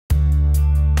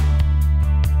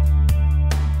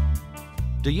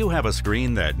Do you have a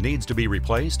screen that needs to be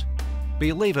replaced?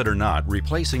 Believe it or not,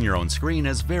 replacing your own screen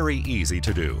is very easy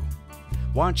to do.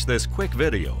 Watch this quick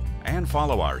video and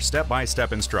follow our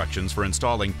step-by-step instructions for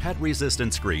installing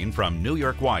pet-resistant screen from New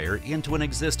York wire into an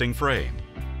existing frame.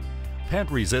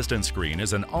 Pet-resistant screen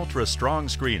is an ultra-strong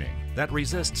screening that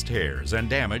resists tears and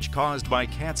damage caused by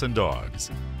cats and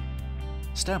dogs.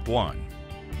 Step 1.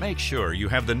 Make sure you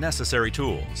have the necessary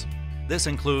tools. This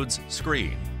includes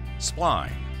screen,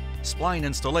 spline, spline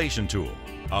installation tool,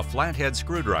 a flathead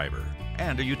screwdriver,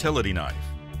 and a utility knife.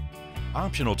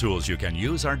 Optional tools you can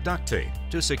use are duct tape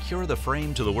to secure the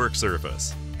frame to the work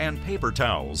surface and paper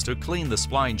towels to clean the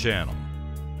spline channel.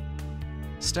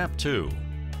 Step 2.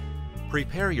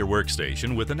 Prepare your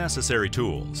workstation with the necessary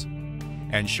tools.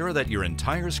 Ensure that your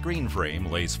entire screen frame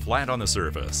lays flat on the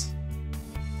surface.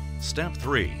 Step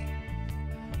 3.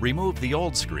 Remove the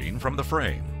old screen from the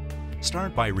frame.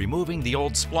 Start by removing the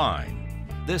old spline.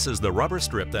 This is the rubber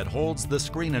strip that holds the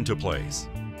screen into place.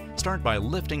 Start by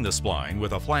lifting the spline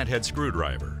with a flathead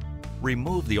screwdriver.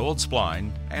 Remove the old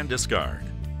spline and discard.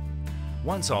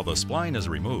 Once all the spline is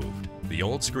removed, the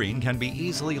old screen can be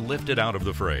easily lifted out of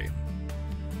the frame.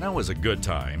 Now is a good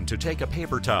time to take a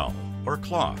paper towel or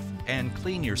cloth and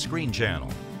clean your screen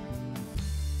channel.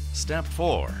 Step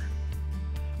 4.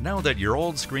 Now that your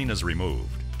old screen is removed,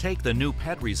 take the new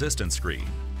pet-resistant screen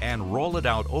and roll it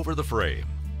out over the frame.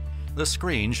 The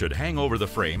screen should hang over the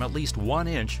frame at least 1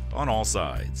 inch on all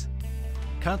sides.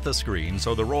 Cut the screen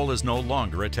so the roll is no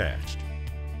longer attached.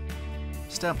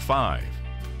 Step 5.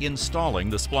 Installing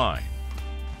the spline.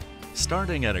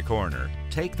 Starting at a corner,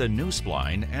 take the new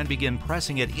spline and begin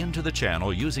pressing it into the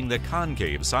channel using the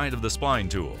concave side of the spline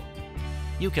tool.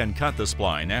 You can cut the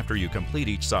spline after you complete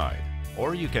each side,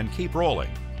 or you can keep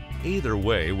rolling. Either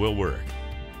way will work.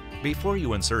 Before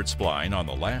you insert spline on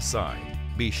the last side,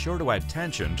 be sure to add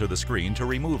tension to the screen to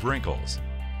remove wrinkles.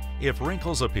 If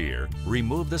wrinkles appear,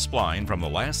 remove the spline from the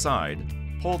last side,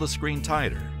 pull the screen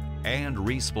tighter, and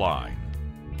re-spline.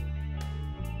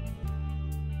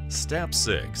 Step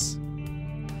 6.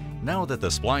 Now that the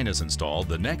spline is installed,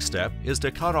 the next step is to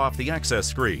cut off the excess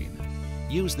screen.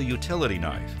 Use the utility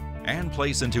knife and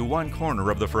place into one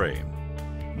corner of the frame.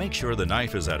 Make sure the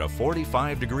knife is at a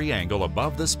 45-degree angle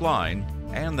above the spline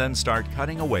and then start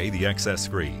cutting away the excess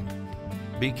screen.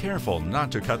 Be careful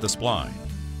not to cut the spline.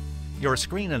 Your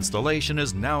screen installation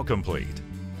is now complete,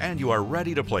 and you are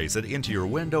ready to place it into your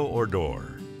window or door.